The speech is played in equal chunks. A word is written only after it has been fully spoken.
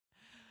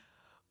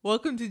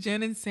Welcome to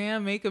Jen and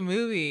Sam Make a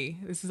Movie.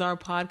 This is our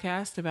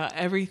podcast about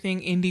everything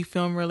indie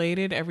film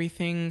related,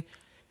 everything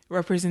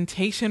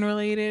representation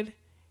related.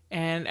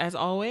 And as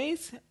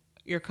always,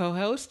 your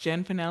co-hosts,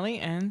 Jen Finelli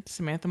and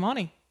Samantha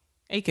Monty.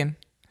 Aiken.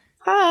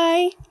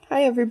 Hi.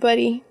 Hi,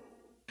 everybody.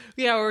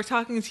 Yeah, we're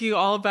talking to you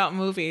all about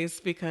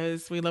movies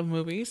because we love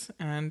movies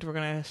and we're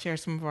going to share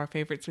some of our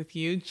favorites with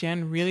you.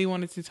 Jen really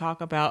wanted to talk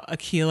about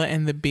Akeelah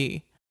and the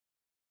Bee.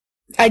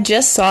 I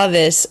just saw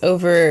this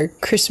over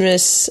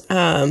Christmas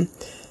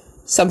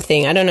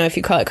something. I don't know if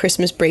you call it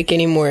Christmas break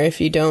anymore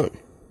if you don't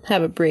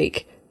have a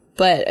break.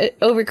 But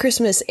over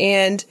Christmas,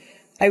 and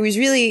I was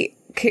really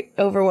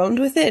overwhelmed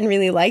with it and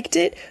really liked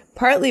it,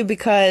 partly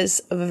because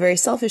of a very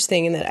selfish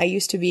thing in that I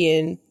used to be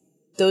in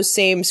those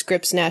same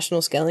Scripps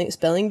National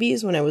Spelling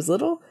Bees when I was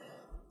little.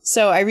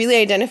 So I really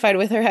identified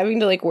with her having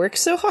to work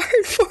so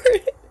hard for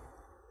it.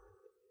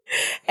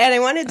 And I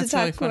wanted to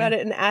talk really about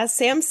it and ask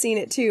Sam's seen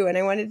it too. And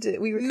I wanted to,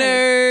 we were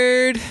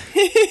nerd.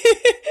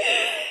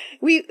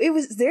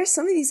 There's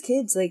some of these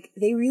kids,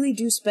 they really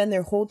do spend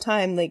their whole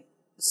time,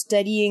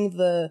 studying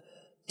the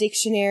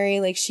dictionary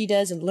like she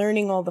does and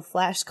learning all the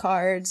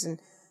flashcards and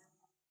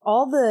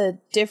all the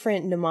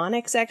different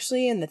mnemonics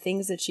actually. And the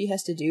things that she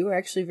has to do are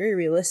actually very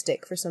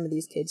realistic for some of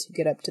these kids who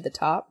get up to the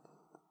top.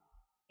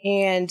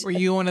 And were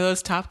you one of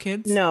those top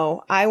kids?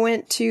 No, I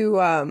went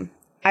to,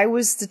 I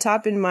was the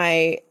top in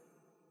my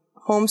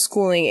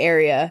homeschooling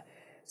area.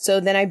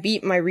 So then I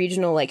beat my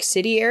regional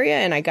city area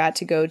and I got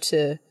to go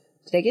to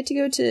I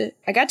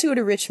got to go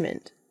to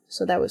Richmond.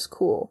 So that was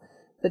cool.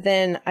 But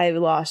then I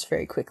lost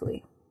very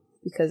quickly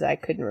because I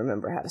couldn't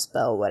remember how to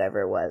spell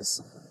whatever it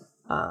was.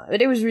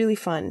 But it was really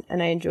fun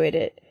and I enjoyed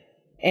it.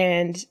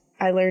 And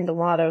I learned a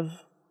lot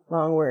of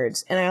long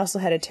words. And I also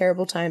had a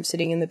terrible time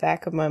sitting in the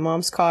back of my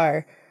mom's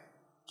car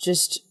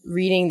just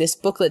reading this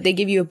booklet. They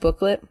give you a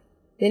booklet.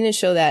 They didn't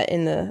show that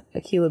in the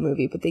Akeelah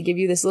movie, but they give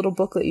you this little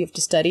booklet you have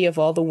to study of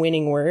all the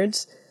winning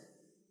words.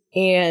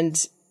 And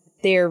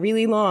they're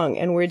really long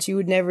and words you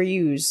would never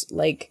use.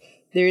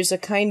 There's a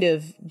kind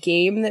of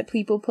game that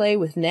people play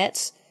with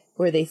nets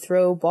where they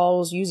throw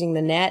balls using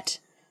the net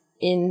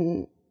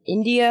in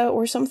India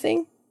or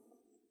something.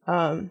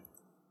 And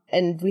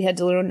we had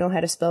to know how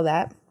to spell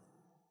that.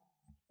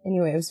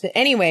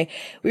 Anyway,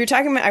 we were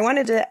talking about, I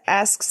wanted to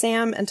ask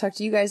Sam and talk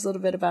to you guys a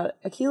little bit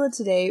about Akeelah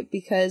today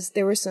because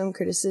there were some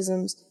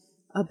criticisms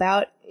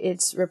about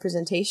its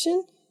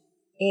representation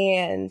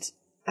and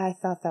I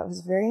thought that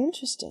was very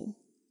interesting.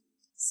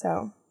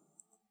 So,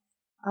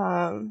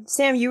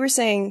 Sam, you were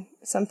saying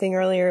something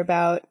earlier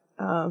about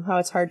how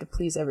it's hard to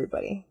please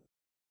everybody.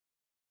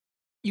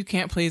 You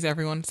can't please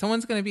everyone.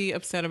 Someone's going to be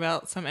upset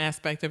about some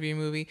aspect of your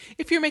movie.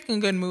 If you're making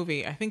a good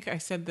movie, I think I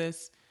said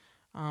this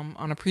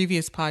on a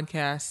previous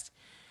podcast,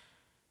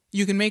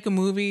 you can make a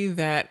movie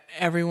that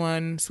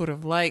everyone sort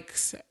of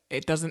likes.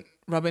 It doesn't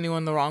rub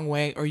anyone the wrong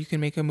way, or you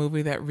can make a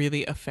movie that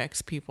really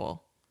affects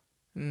people.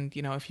 And,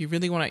 if you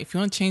really want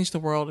to change the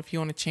world, if you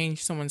want to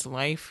change someone's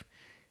life,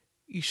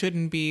 you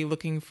shouldn't be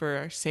looking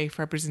for safe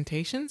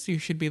representations. You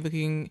should be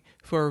looking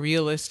for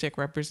realistic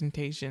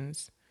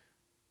representations,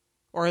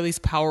 or at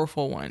least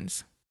powerful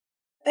ones.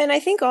 And I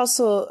think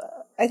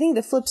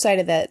the flip side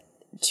of that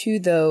too,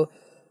 though,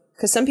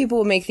 because some people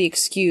will make the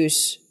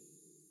excuse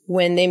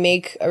when they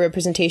make a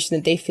representation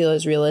that they feel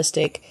is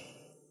realistic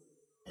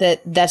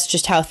that's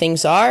just how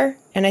things are.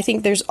 And I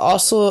think there's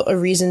also a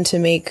reason to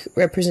make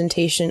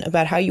representation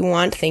about how you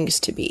want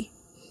things to be.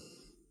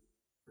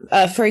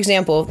 For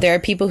example, there are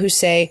people who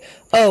say,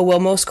 oh,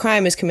 well, most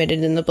crime is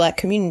committed in the black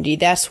community.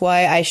 That's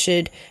why I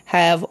should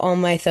have all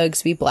my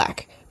thugs be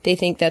black. They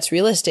think that's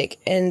realistic.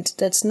 And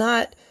that's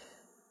not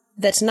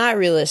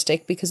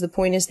realistic because the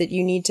point is that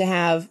you need to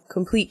have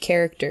complete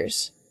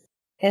characters.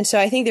 And so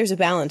I think there's a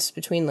balance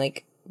between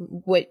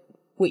what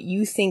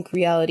you think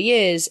reality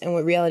is and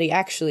what reality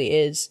actually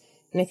is.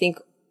 And I think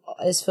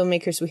as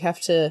filmmakers we have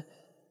to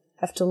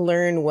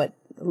learn what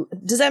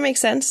does that make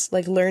sense?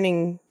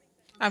 Learning.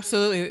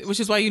 Absolutely, which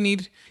is why you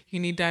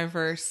need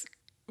diverse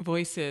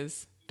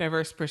voices,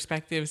 diverse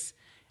perspectives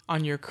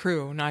on your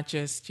crew, not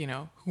just,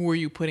 who are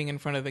you putting in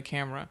front of the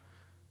camera?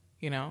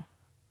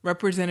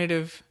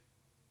 Representative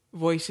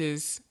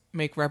voices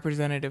make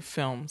representative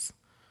films.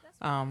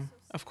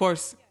 Of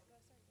course.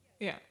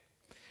 Yeah.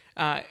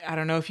 I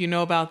don't know if you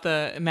know about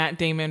the Matt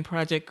Damon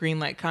Project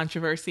Greenlight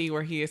controversy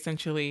where he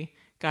essentially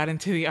got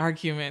into the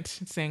argument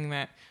saying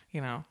that,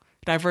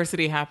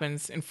 diversity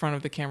happens in front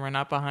of the camera,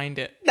 not behind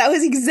it. That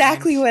was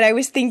exactly what I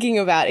was thinking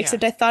about,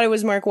 except I thought it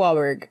was Mark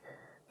Wahlberg.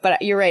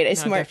 But you're right,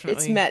 it's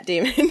Matt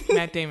Damon.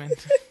 Matt Damon.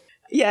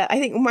 Yeah, I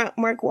think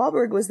Mark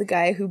Wahlberg was the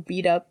guy who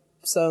beat up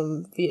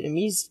some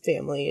Vietnamese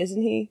family,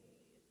 isn't he?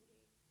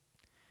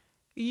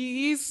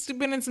 He's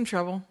been in some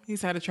trouble.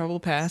 He's had a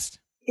troubled past.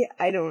 Yeah,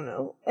 I don't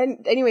know.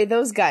 And anyway,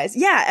 those guys.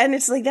 Yeah, and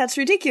it's that's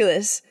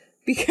ridiculous.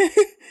 Because,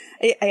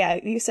 yeah,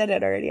 you said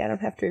it already. I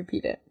don't have to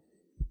repeat it.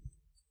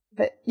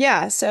 But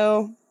yeah,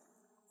 so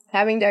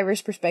having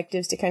diverse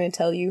perspectives to kind of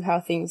tell you how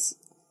things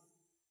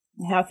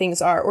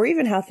are, or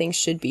even how things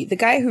should be. The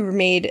guy who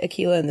made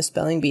Akeelah and the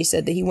Spelling Bee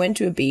said that he went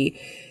to a bee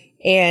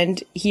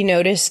And he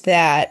noticed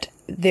that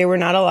there were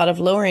not a lot of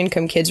lower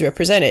income kids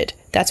represented.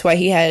 That's why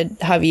he had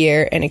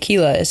Javier and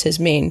Aquila as his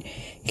main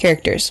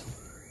characters.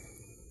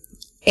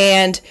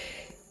 And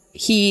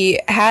he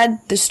had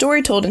the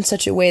story told in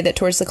such a way that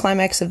towards the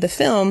climax of the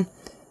film,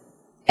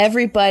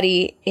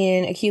 everybody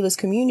in Aquila's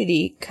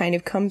community kind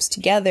of comes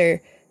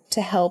together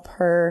to help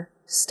her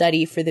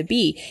study for the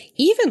bee.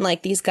 Even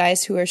like these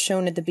guys who are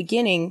shown at the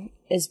beginning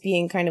as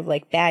being kind of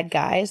like bad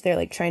guys, they're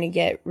like trying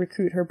to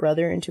recruit her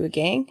brother into a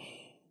gang.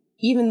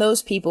 Even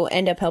those people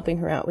end up helping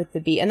her out with the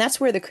bee. And that's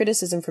where the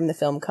criticism from the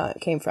film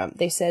came from.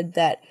 They said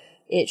that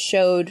it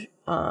showed,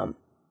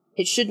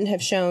 it shouldn't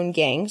have shown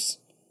gangs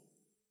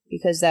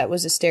because that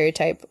was a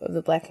stereotype of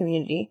the black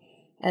community.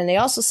 And they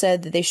also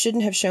said that they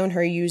shouldn't have shown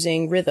her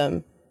using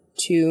rhythm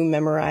to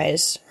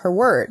memorize her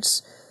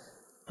words.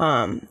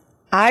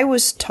 I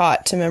was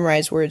taught to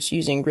memorize words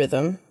using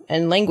rhythm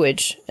and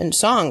language and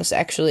songs,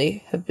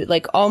 actually.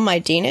 Like, all my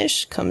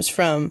Danish comes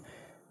from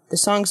the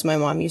songs my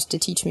mom used to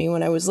teach me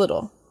when I was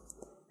little.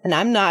 And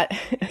I'm not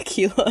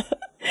Aquila.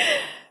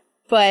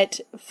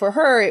 But for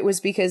her, it was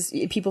because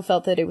people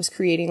felt that it was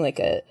creating like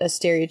a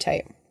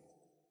stereotype.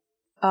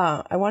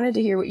 I wanted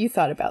to hear what you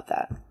thought about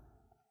that.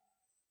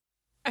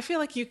 I feel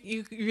like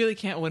you really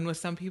can't win with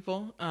some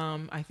people.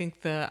 I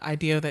think the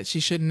idea that she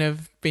shouldn't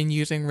have been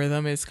using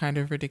rhythm is kind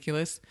of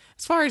ridiculous.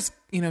 As far as,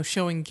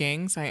 showing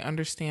gangs, I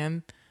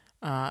understand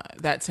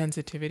that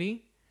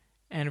sensitivity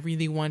and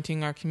really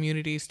wanting our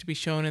communities to be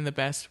shown in the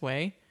best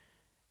way.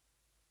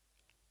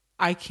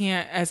 I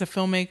can't, as a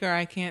filmmaker,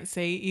 I can't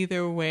say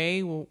either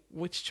way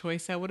which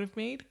choice I would have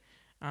made.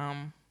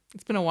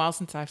 It's been a while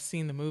since I've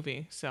seen the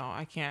movie, so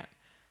I can't.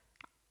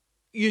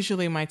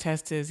 Usually my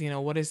test is,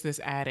 what is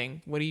this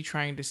adding? What are you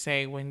trying to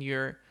say when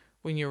you're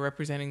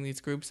representing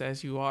these groups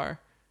as you are?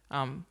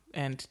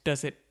 And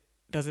does it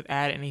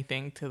add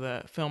anything to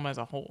the film as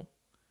a whole?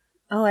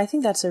 Oh, I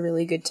think that's a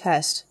really good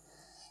test.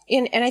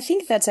 And I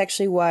think that's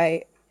actually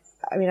why,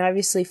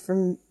 obviously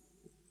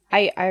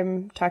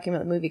I'm talking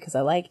about the movie because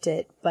I liked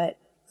it, but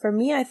for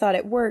me, I thought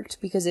it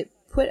worked because it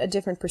put a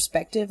different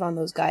perspective on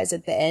those guys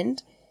at the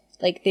end.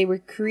 Like, they were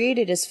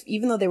created as,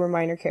 even though they were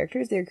minor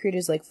characters, they were created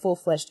as like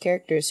full-fleshed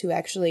characters who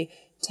actually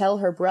tell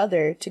her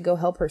brother to go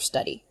help her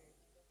study.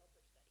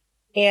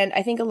 And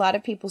I think a lot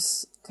of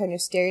people's kind of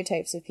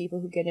stereotypes of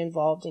people who get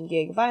involved in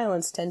gang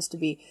violence tends to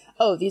be,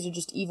 oh, these are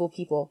just evil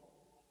people.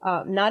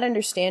 Not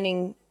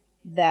understanding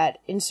that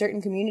in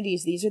certain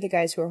communities, these are the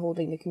guys who are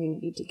holding the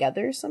community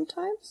together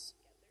sometimes,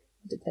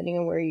 depending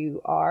on where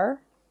you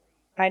are.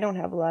 I don't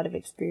have a lot of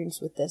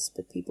experience with this,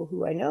 but people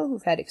who I know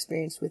who've had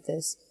experience with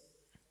this,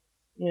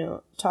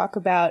 talk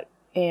about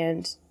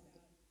and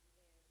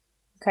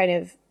kind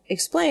of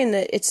explain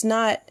that it's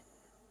not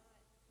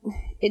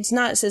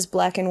as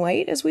black and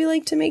white as we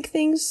like to make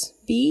things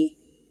be.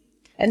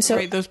 And so,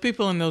 right, those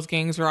people in those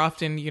gangs are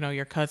often,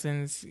 your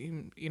cousins,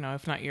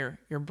 if not your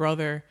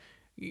brother,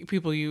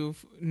 people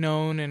you've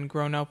known and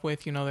grown up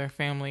with, their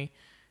family.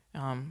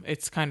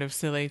 It's kind of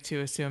silly to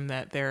assume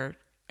that they're,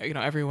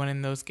 everyone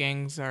in those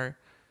gangs are,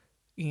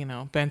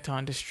 bent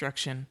on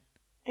destruction.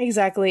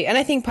 Exactly. And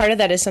I think part of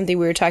that is something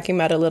we were talking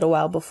about a little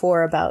while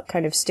before about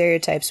kind of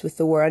stereotypes with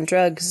the war on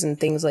drugs and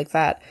things like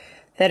that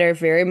are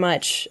very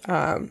much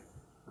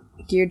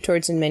geared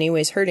towards, in many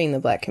ways, hurting the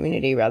black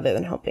community rather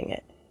than helping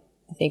it.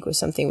 I think was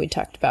something we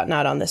talked about,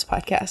 not on this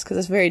podcast because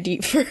it's very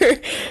deep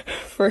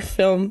for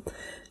film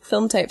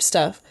type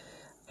stuff.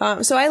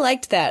 So I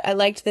liked that. I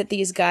liked that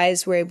these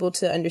guys were able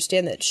to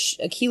understand that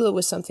Aquila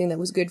was something that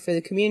was good for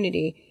the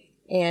community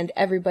and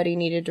everybody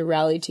needed to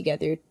rally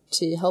together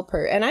to help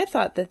her. And I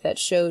thought that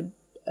showed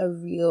a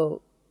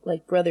real,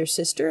 like, brother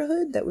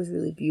sisterhood that was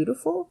really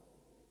beautiful.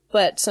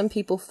 But some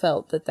people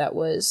felt that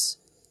was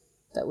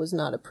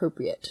not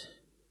appropriate.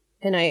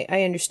 And I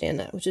understand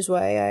that, which is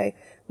why I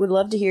would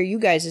love to hear you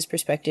guys'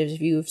 perspectives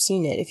if you've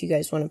seen it, if you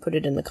guys want to put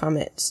it in the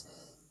comments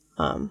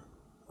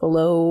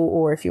below,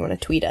 or if you want to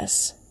tweet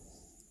us.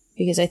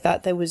 Because I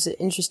thought that was an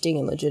interesting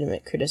and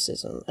legitimate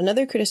criticism.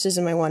 Another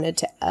criticism I wanted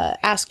to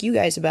ask you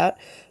guys about,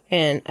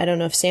 and I don't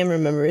know if Sam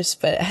remembers,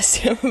 but asked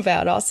him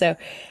about also,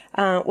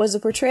 was the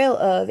portrayal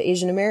of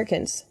Asian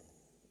Americans.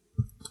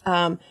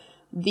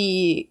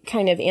 The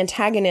kind of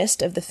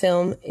antagonist of the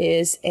film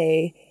is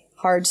a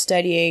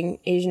hard-studying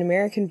Asian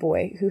American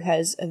boy who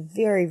has a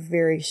very,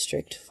 very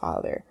strict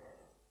father.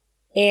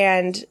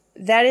 And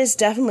that is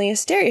definitely a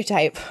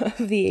stereotype of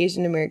the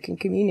Asian American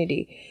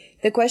community.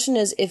 The question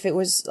is if it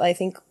was, I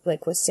think,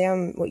 like what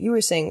Sam, what you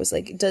were saying was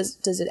like, does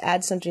it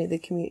add something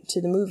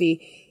to the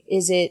movie?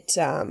 Is it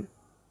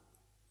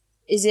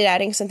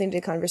adding something to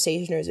the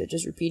conversation, or is it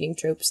just repeating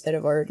tropes that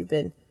have already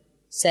been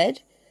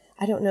said?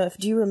 I don't know.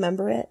 Do you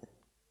remember it?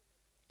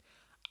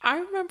 I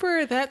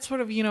remember that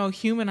sort of,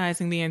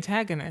 humanizing the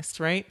antagonist,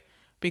 right?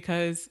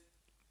 Because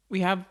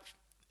we have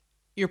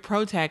your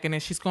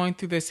protagonist, she's going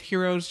through this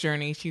hero's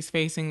journey. She's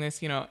facing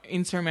this,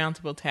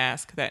 insurmountable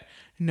task that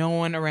no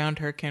one around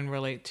her can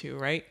relate to,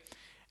 right?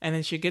 And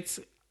then she gets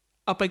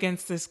up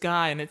against this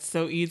guy, and it's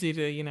so easy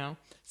to,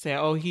 say,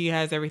 oh, he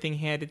has everything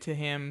handed to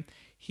him.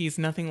 He's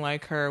nothing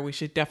like her. We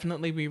should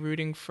definitely be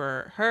rooting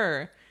for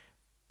her.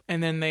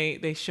 And then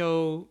they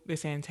show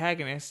this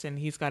antagonist, and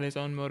he's got his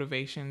own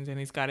motivations and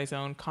he's got his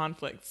own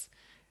conflicts.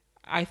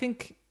 I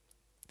think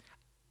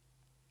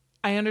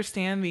I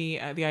understand the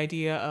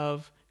idea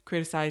of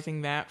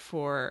criticizing that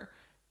for,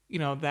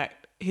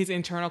 that his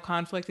internal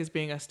conflict is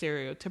being a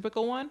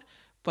stereotypical one,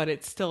 but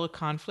it's still a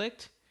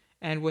conflict.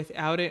 And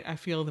without it, I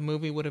feel the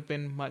movie would have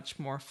been much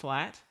more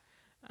flat.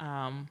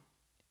 Um,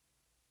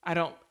 I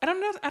don't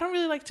know. I don't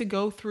really like to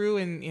go through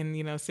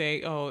and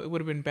say, oh, it would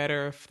have been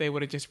better if they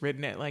would have just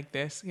written it like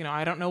this.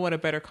 I don't know what a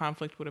better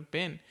conflict would have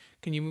been.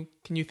 Can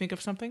you think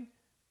of something?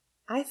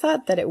 I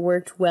thought that it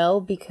worked well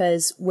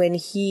because when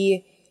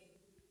he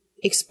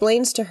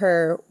explains to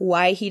her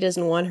why he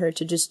doesn't want her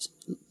to just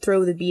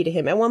throw the bee to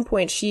him. At one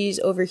point, she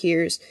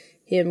overhears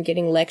him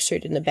getting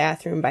lectured in the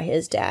bathroom by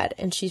his dad,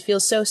 and she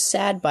feels so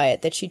sad by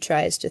it that she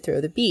tries to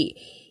throw the bee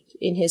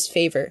in his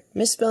favor,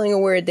 misspelling a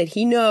word that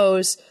he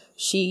knows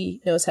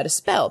she knows how to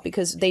spell,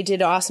 because they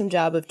did an awesome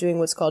job of doing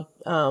what's called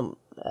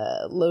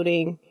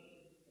loading.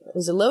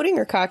 Is it loading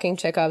or cocking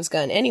Chekhov's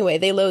gun? Anyway,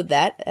 they load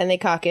that, and they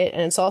cock it,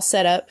 and it's all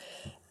set up.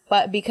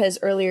 But because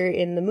earlier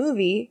in the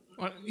movie...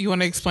 You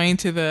want to explain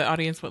to the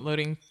audience what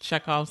loading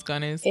Chekhov's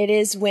gun is? It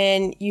is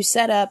when you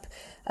set up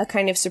a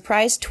kind of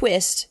surprise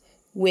twist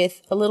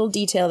with a little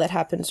detail that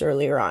happens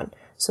earlier on,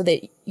 so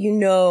that you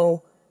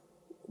know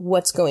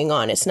what's going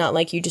on. It's not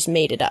like you just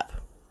made it up.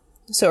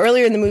 So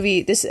earlier in the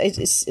movie, this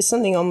is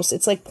something almost,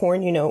 it's like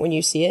porn, when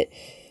you see it.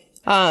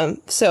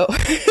 So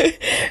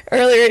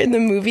earlier in the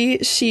movie,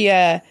 she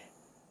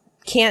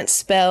can't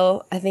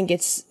spell, I think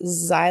it's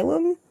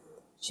xylem.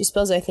 She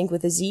spells it, I think,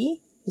 with a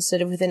Z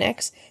instead of with an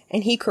X,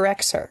 and he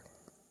corrects her.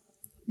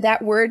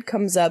 That word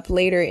comes up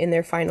later in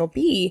their final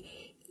B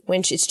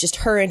when it's just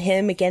her and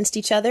him against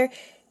each other,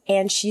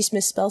 and she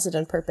misspells it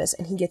on purpose,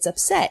 and he gets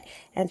upset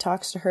and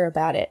talks to her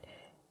about it.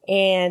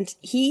 And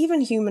he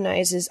even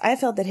humanizes, I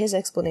felt that his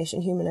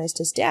explanation humanized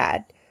his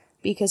dad,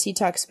 because he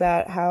talks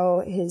about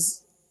how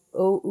his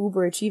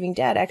uber achieving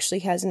dad actually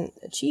hasn't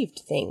achieved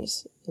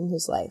things in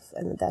his life,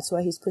 and that's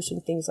why he's pushing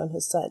things on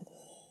his son.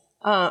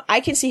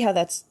 I can see how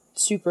that's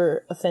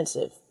super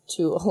offensive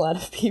to a lot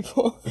of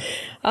people.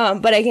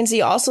 But I can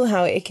see also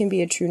how it can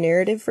be a true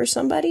narrative for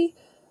somebody.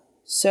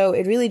 So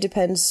it really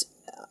depends.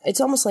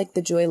 It's almost like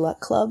the Joy Luck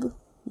Club.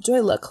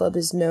 Joy Luck Club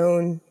is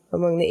known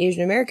among the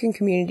Asian American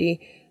community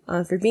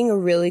for being a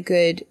really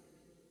good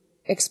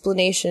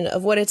explanation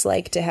of what it's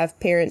like to have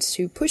parents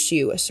who push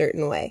you a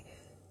certain way,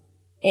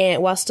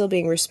 and while still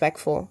being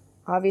respectful.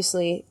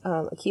 Obviously,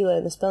 Akeelah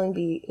and the Spelling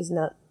Bee is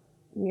not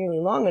nearly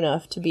long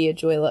enough to be a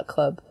Joy Luck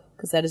Club,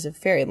 because that is a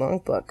very long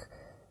book.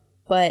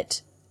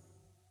 But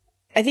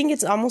I think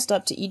it's almost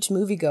up to each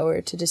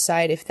moviegoer to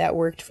decide if that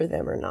worked for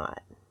them or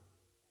not.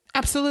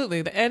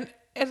 Absolutely. And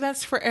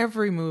that's for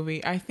every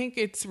movie. I think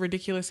it's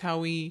ridiculous how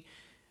we,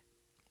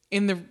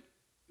 in the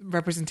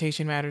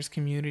Representation Matters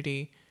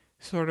community,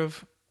 sort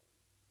of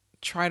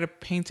try to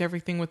paint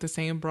everything with the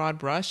same broad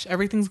brush.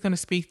 Everything's going to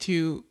speak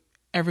to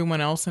everyone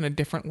else in a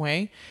different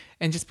way.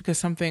 And just because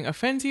something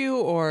offends you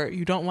or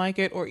you don't like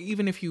it, or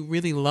even if you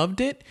really loved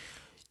it,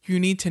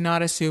 you need to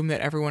not assume that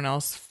everyone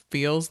else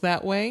feels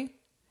that way.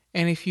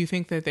 And if you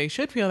think that they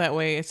should feel that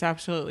way, it's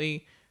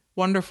absolutely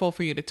wonderful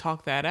for you to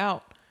talk that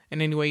out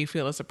in any way you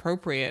feel is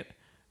appropriate.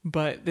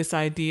 But this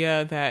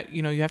idea that,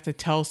 you have to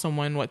tell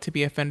someone what to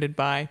be offended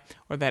by,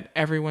 or that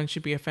everyone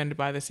should be offended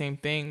by the same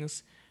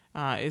things,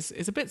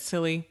 is a bit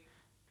silly.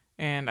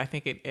 And I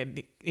think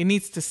it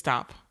needs to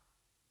stop.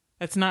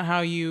 That's not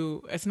how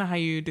you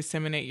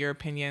disseminate your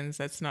opinions.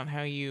 That's not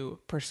how you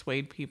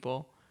persuade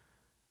people.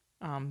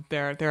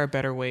 There are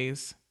better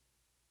ways.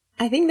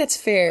 I think that's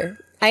fair.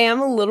 I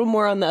am a little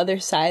more on the other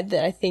side,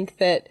 that I think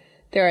that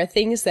there are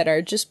things that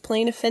are just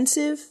plain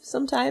offensive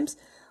sometimes.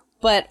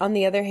 But on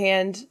the other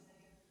hand,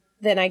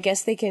 then I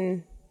guess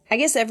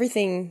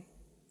everything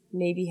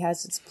maybe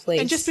has its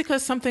place. And just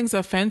because something's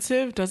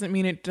offensive doesn't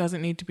mean it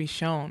doesn't need to be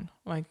shown.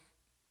 Like,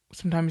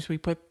 sometimes we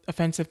put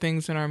offensive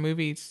things in our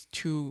movies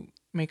to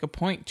make a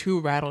point, to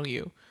rattle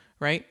you,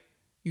 right?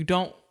 You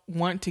don't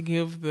want to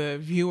give the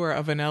viewer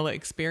a vanilla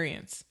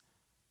experience.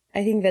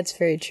 I think that's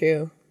very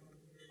true.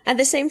 At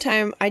the same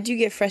time, I do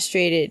get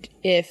frustrated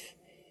if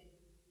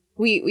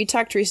we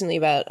talked recently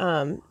about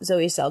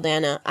Zoe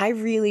Saldana. I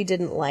really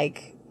didn't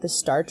like the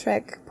Star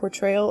Trek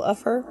portrayal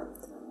of her.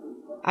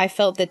 I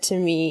felt that, to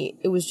me,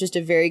 it was just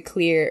a very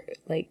clear,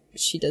 like,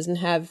 she doesn't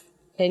have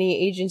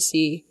any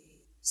agency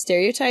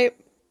stereotype.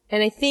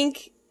 And I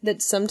think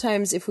that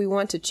sometimes if we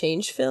want to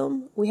change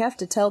film, we have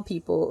to tell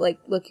people, like,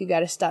 look, you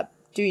gotta stop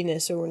doing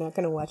this or we're not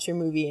gonna watch your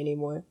movie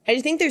anymore. I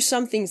think there's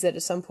some things that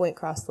at some point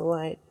cross the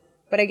line.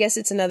 But I guess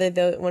it's another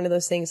one of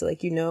those things,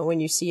 like, when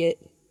you see it.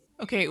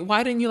 Okay,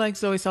 why didn't you like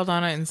Zoe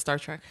Saldana in Star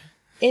Trek?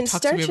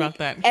 Talk to me about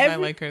that, because I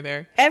like her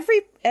there.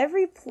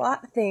 Every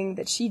plot thing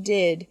that she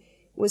did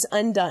was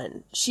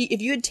undone.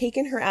 If you had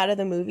taken her out of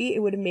the movie, it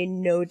would have made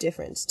no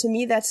difference. To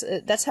me, that's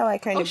how I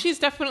kind of... she's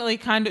definitely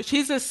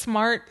she's a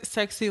smart,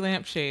 sexy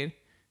lampshade.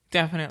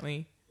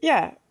 Definitely.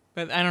 Yeah.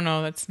 But I don't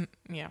know,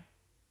 yeah.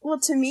 Well,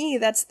 to me,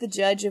 that's the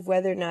judge of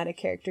whether or not a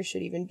character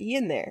should even be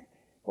in there,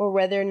 or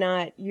whether or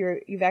not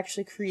you've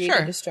actually created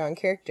Sure. a strong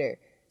character.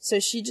 So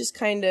she just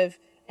kind of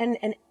and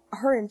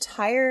her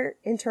entire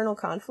internal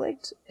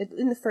conflict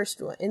in the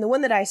first one, in the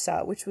one that I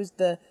saw, which was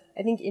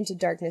I think Into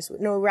Darkness.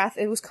 No, Wrath.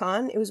 It was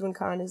Khan. It was when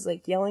Khan is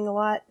like yelling a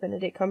lot.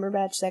 Benedict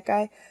Cumberbatch, that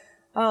guy.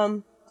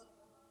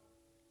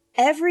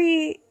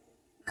 Every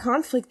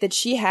conflict that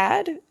she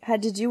had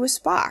to do with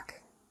Spock.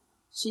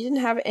 She didn't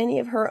have any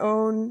of her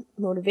own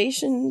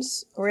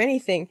motivations or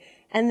anything.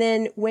 And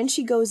then when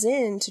she goes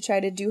in to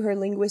try to do her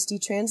linguisty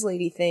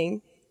translatey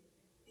thing,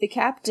 the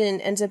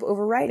captain ends up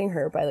overriding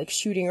her by like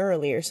shooting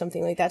early or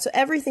something like that. So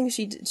everything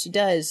she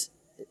does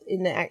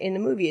in the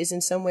movie is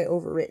in some way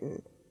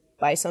overwritten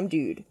by some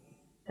dude,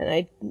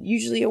 and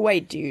usually a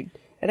white dude,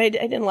 and I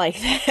didn't like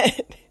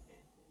that.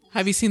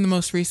 Have you seen the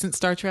most recent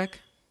Star Trek?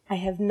 I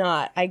have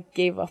not. I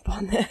gave up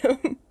on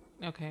them.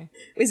 Okay.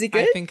 Is it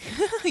good? I think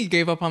you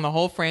gave up on the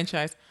whole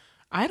franchise.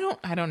 I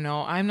don't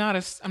know. I'm not a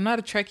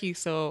Trekkie,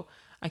 so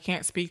I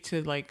can't speak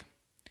to like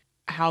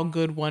how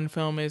good one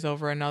film is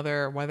over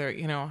another, or whether,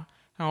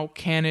 how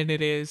canon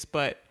it is,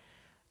 but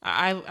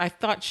I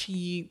thought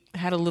she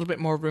had a little bit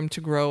more room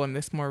to grow in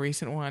this more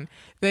recent one.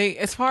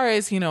 As far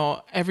as,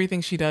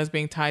 everything she does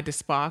being tied to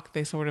Spock,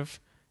 they sort of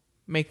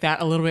make that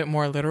a little bit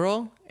more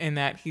literal, in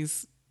that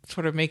he's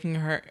sort of making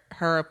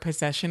her a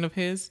possession of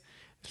his,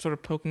 sort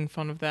of poking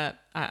fun of that.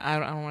 I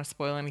don't want to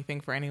spoil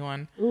anything for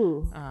anyone.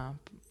 Ooh.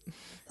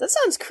 That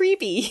sounds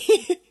creepy.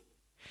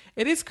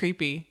 It is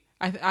creepy.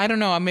 I don't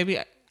know. Maybe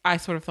I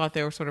sort of thought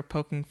they were sort of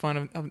poking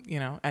fun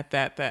of at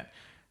that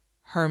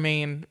her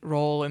main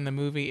role in the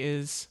movie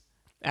is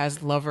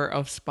as lover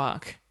of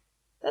Spock.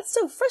 That's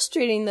so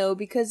frustrating though,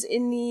 because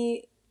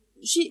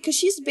she's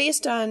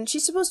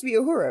supposed to be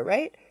Uhura,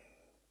 right?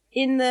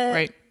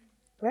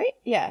 Right?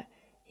 Yeah.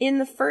 In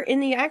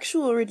the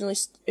actual original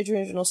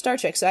Star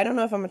Trek, so I don't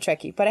know if I'm a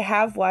Trekkie, but I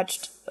have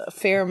watched a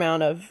fair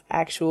amount of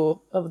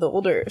the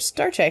older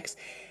Star Treks.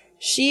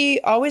 She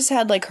always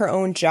had like her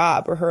own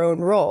job or her own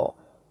role.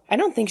 I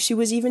don't think she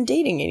was even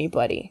dating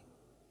anybody.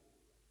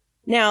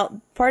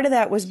 Now, part of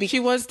that was because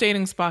she was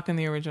dating Spock in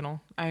the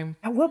original. I'm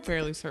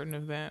fairly certain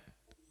of that.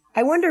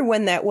 I wonder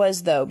when that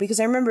was though, because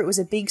I remember it was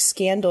a big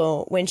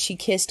scandal when she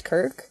kissed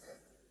Kirk,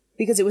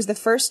 because it was the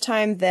first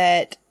time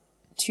that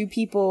two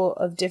people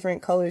of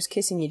different colors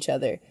kissing each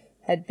other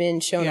had been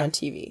shown on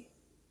TV.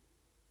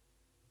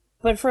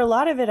 But for a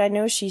lot of it, I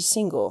know she's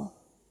single,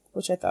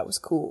 which I thought was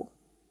cool.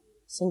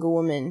 Single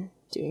woman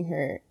doing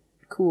her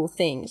cool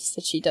things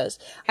that she does.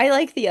 I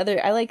like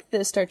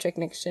the Star Trek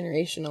Next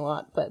Generation a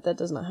lot, but that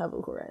does not have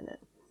Uhura in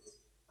it.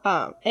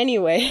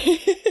 Anyway.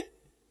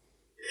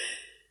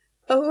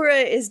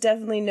 Uhura is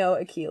definitely no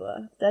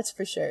Aquila. That's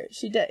for sure.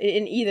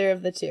 In either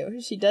of the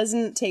two. She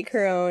doesn't take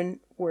her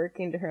own work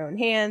into her own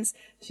hands.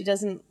 She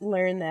doesn't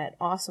learn that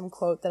awesome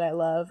quote that I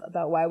love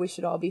about why we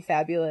should all be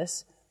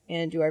fabulous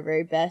and do our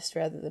very best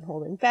rather than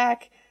holding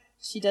back.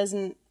 She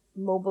doesn't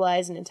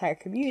mobilize an entire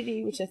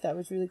community, which I thought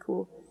was really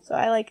cool. So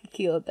I like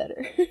Aquila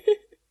better.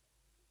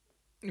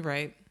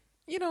 Right.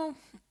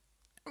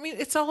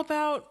 It's all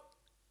about,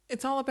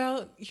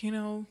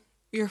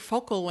 your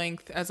focal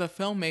length as a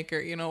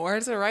filmmaker, or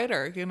as a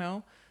writer,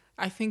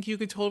 I think you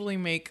could totally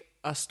make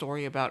a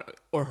story about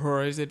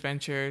Uhura's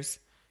adventures,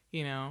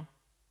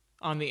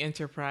 on the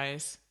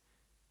Enterprise.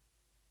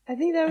 I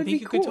think that would be cool. I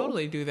think you could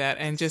totally do that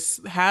and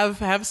just have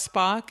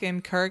Spock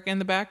and Kirk in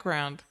the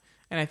background.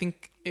 And I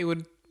think it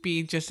would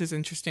be just as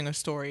interesting a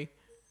story.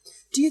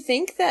 Do you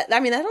think that,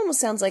 that almost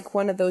sounds like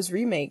one of those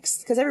remakes,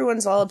 because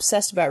everyone's all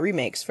obsessed about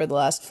remakes for the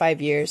last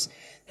 5 years.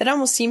 That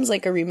almost seems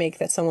like a remake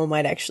that someone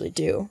might actually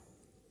do.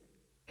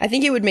 I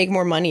think it would make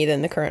more money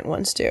than the current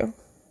ones do.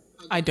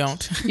 I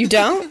don't. You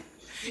don't?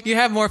 You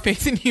have more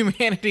faith in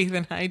humanity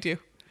than I do.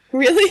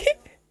 Really?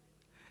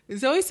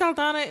 Zoe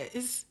Saldana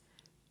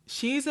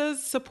she's a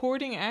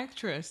supporting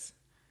actress.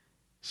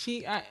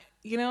 You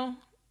don't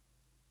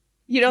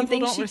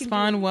think people don't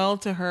respond well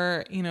to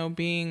her,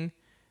 being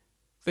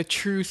the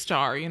true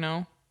star,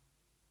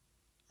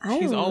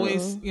 She's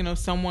always,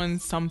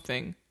 someone's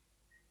something.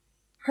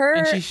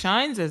 And she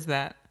shines as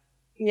that.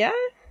 Yeah?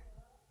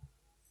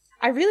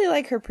 I really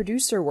like her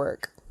producer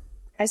work.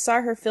 I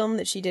saw her film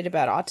that she did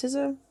about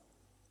autism.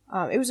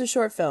 It was a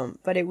short film,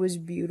 but it was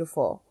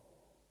beautiful.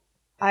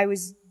 I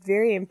was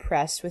very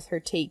impressed with her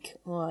take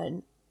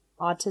on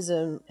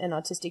autism and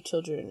autistic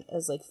children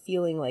as like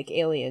feeling like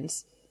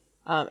aliens.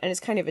 And it's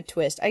kind of a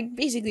twist. I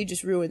basically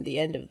just ruined the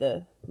end of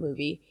the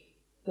movie.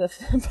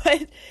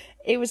 But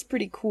it was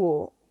pretty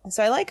cool.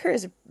 So I like her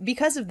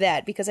because of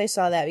that, because I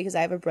saw that, because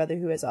I have a brother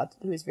who has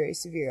very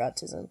severe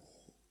autism.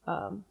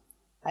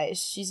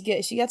 She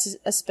gets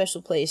a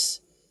special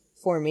place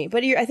for me.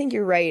 But I think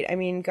you're right.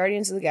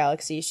 Guardians of the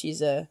Galaxy, she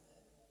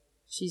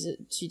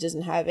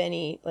doesn't have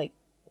any like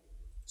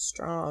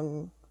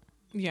strong.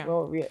 Yeah.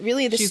 Well,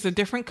 really, she's a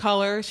different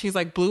color. She's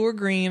like blue or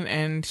green,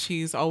 and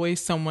she's always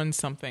someone's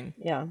something.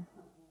 Yeah.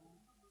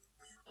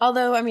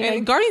 Although,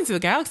 Guardians of the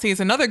Galaxy is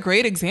another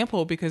great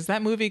example, because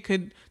that movie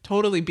could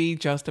totally be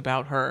just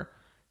about her.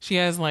 She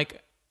has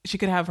like she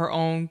could have her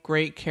own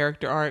great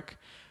character arc.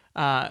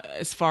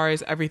 As far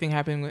as everything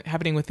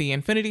happening with the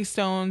Infinity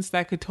Stones,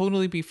 that could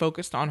totally be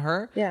focused on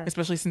her. Yeah.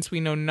 Especially since we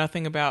know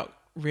nothing about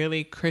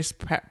really Chris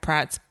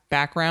Pratt's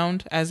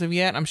background as of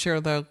yet. I'm sure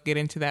they'll get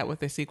into that with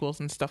the sequels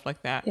and stuff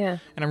like that. Yeah.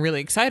 And I'm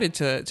really excited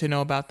to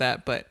know about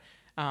that. But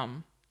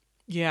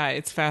yeah,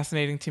 it's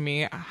fascinating to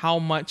me how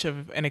much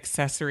of an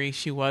accessory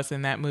she was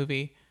in that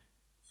movie.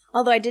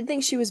 Although I did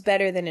think she was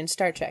better than in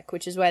Star Trek,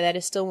 which is why that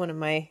is still one of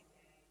my.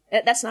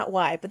 That's not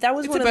why, but that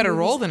was It's one a of the better movies-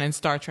 role than in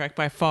Star Trek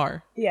by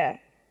far. Yeah.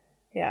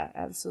 Yeah,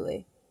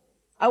 absolutely.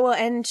 Oh, well,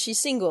 and she's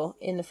single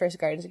in the first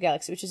Guardians of the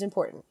Galaxy, which is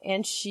important.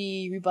 And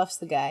she rebuffs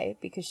the guy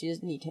because she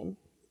doesn't need him.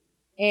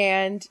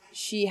 And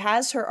she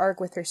has her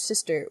arc with her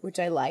sister, which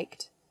I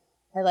liked.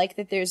 I like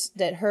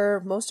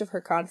that most of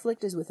her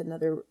conflict is with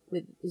another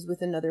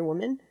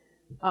woman.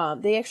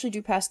 They actually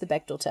do pass the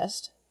Bechdel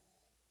test,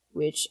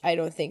 which I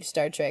don't think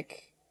Star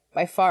Trek,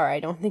 by far, I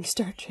don't think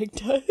Star Trek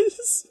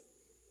does.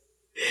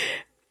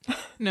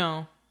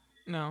 No.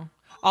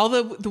 All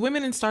the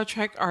women in Star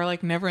Trek are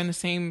like never in the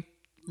same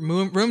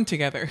room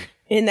together.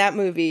 In that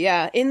movie,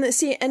 yeah.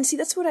 See,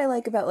 that's what I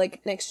like about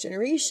like Next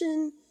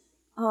Generation.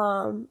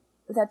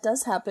 That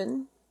does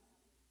happen.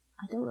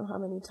 I don't know how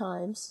many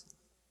times,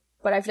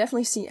 but I've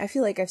definitely seen. I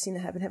feel like I've seen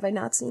that happen. Have I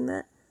not seen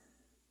that?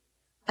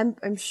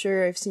 I'm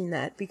sure I've seen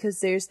that because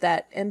there's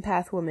that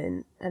empath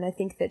woman, and I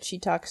think that she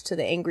talks to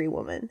the angry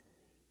woman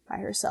by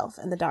herself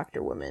and the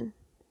doctor woman.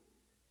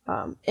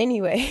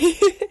 Anyway,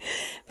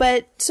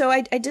 but so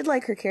I did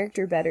like her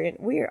character better, and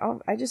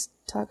I just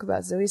talk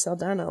about Zoe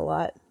Saldana a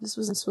lot. This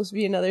wasn't supposed to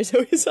be another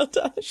Zoe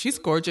Saldana. She's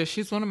gorgeous.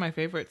 She's one of my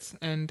favorites,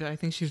 and I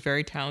think she's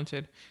very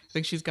talented. I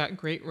think she's got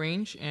great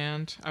range,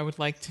 and I would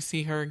like to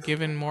see her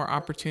given more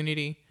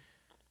opportunity.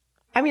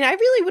 I mean, I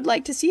really would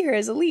like to see her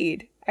as a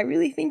lead. I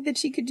really think that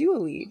she could do a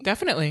lead.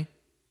 Definitely.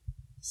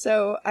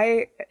 So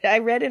I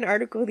read an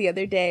article the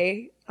other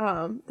day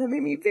that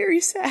made me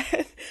very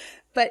sad.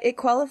 But it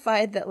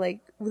qualified that,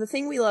 like, the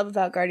thing we love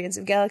about Guardians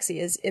of the Galaxy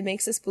is it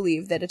makes us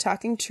believe that a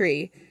talking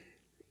tree,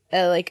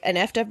 like an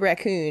effed up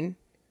raccoon,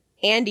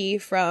 Andy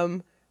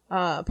from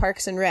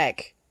Parks and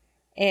Rec,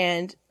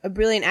 and a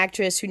brilliant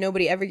actress who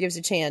nobody ever gives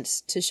a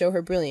chance to show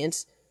her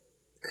brilliance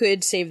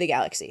could save the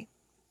galaxy.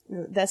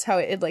 That's how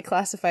it like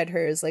classified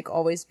her as like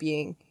always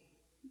being,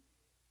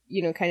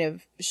 kind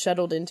of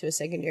shuttled into a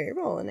secondary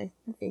role, and I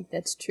think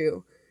that's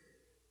true.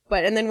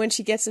 And then when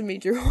she gets a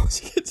major role,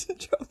 she gets in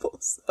trouble.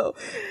 So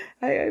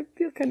I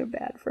feel kind of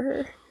bad for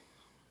her.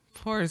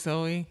 Poor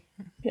Zoe.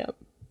 Yeah.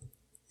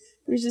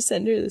 We should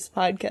send her this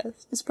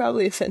podcast. It's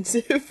probably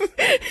offensive.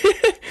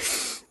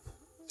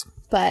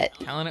 But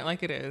Telling it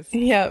like it is.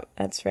 Yeah,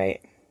 that's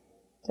right.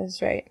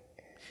 That's right.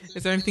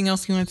 Is there anything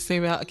else you wanted to say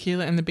about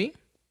Akeelah and the Bee?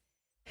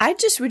 I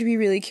just would be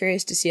really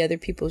curious to see other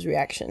people's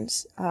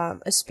reactions,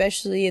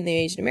 especially in the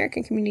Asian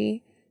American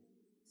community.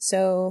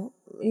 So,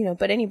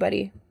 but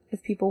anybody,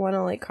 if people want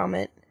to like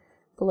comment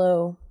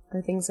below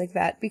or things like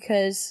that,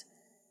 because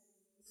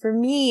for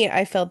me,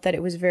 I felt that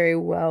it was very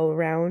well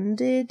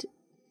rounded.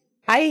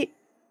 I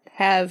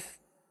have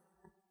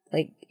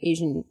like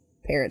Asian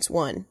parents,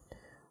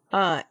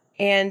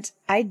 and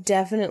I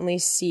definitely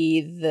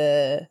see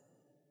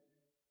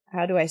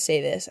how do I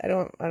say this? I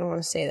don't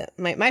want to say that.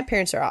 My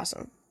parents are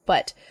awesome,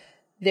 but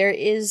there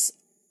is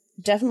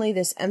definitely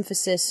this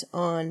emphasis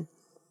on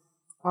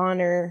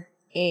honor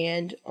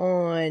and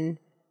on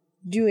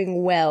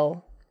doing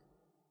well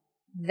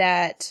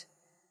that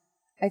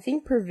I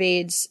think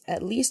pervades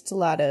at least a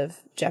lot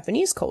of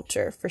Japanese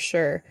culture for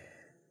sure.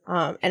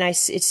 And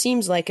it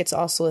seems like it's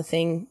also a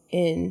thing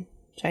in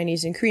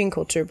Chinese and Korean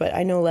culture, but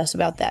I know less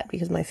about that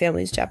because my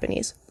family's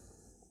Japanese.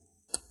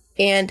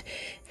 And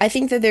I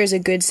think that there's a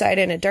good side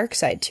and a dark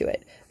side to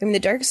it. I mean, the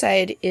dark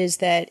side is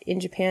that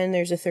in Japan,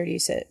 there's a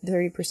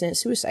 30%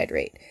 suicide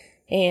rate,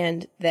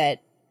 and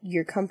that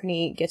your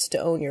company gets to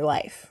own your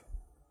life.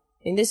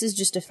 And this is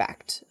just a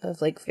fact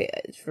of like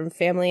from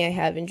family I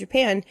have in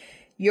Japan,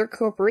 your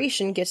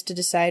corporation gets to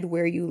decide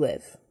where you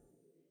live,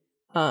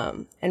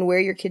 and where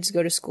your kids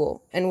go to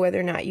school, and whether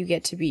or not you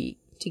get to be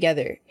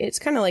together. It's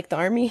kind of like the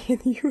army in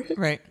the US.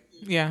 Right.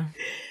 Yeah.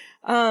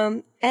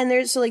 And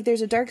there's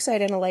a dark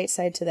side and a light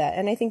side to that.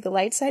 And I think the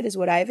light side is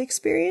what I've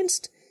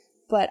experienced,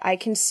 but I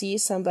can see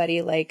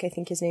somebody like, I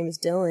think his name is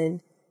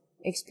Dylan,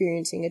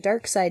 experiencing a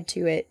dark side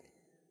to it.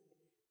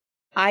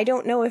 I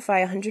don't know if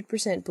I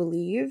 100%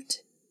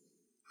 believed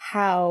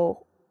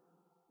how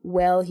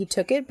well he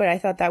took it, but I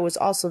thought that was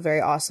also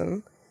very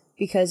awesome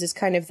because it's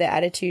kind of the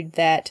attitude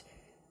that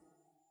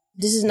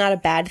this is not a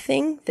bad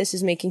thing. This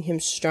is making him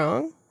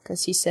strong,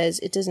 because he says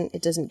it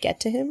doesn't get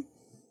to him.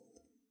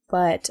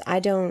 But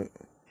I'd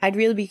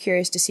really be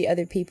curious to see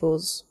other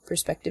people's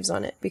perspectives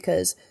on it,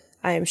 because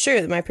I am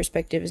sure that my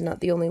perspective is not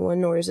the only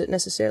one, nor is it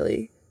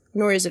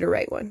a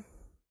right one.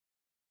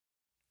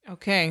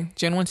 Okay.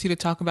 Jen wants you to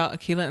talk about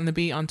Akeelah and the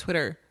Bee on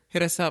Twitter.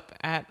 Hit us up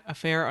at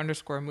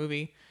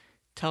affair_movie.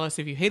 Tell us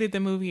if you hated the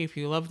movie, if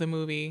you love the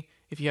movie,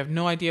 if you have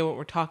no idea what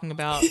we're talking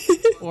about,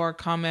 or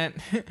comment.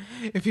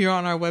 If you're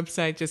on our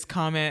website, just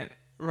comment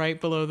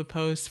right below the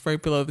post,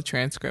 right below the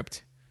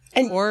transcript.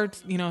 Or,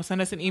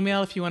 send us an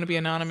email if you want to be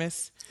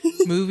anonymous.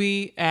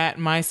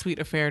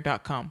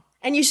 movie@mysweetaffair.com.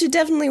 And you should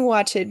definitely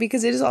watch it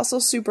because it is also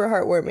super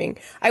heartwarming.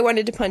 I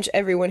wanted to punch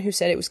everyone who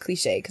said it was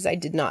cliche because I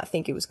did not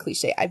think it was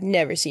cliche. I've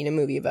never seen a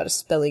movie about a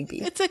spelling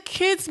bee. It's a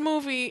kid's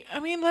movie. I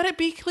mean, let it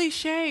be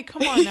cliche.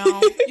 Come on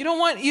now. You don't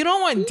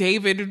want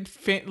David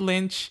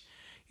Lynch.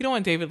 You don't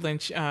want David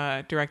Lynch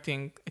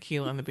directing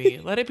Akeelah and the Bee.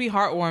 Let it be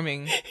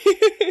heartwarming.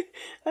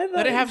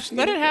 Let it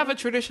have a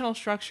traditional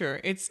structure.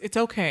 It's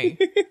okay.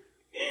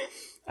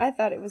 I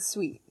thought it was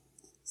sweet.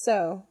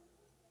 So,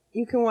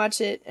 you can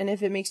watch it, and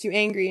if it makes you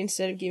angry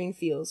instead of giving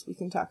feels, we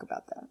can talk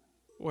about that.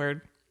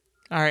 Word.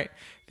 All right.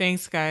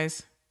 Thanks,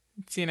 guys.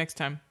 See you next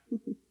time.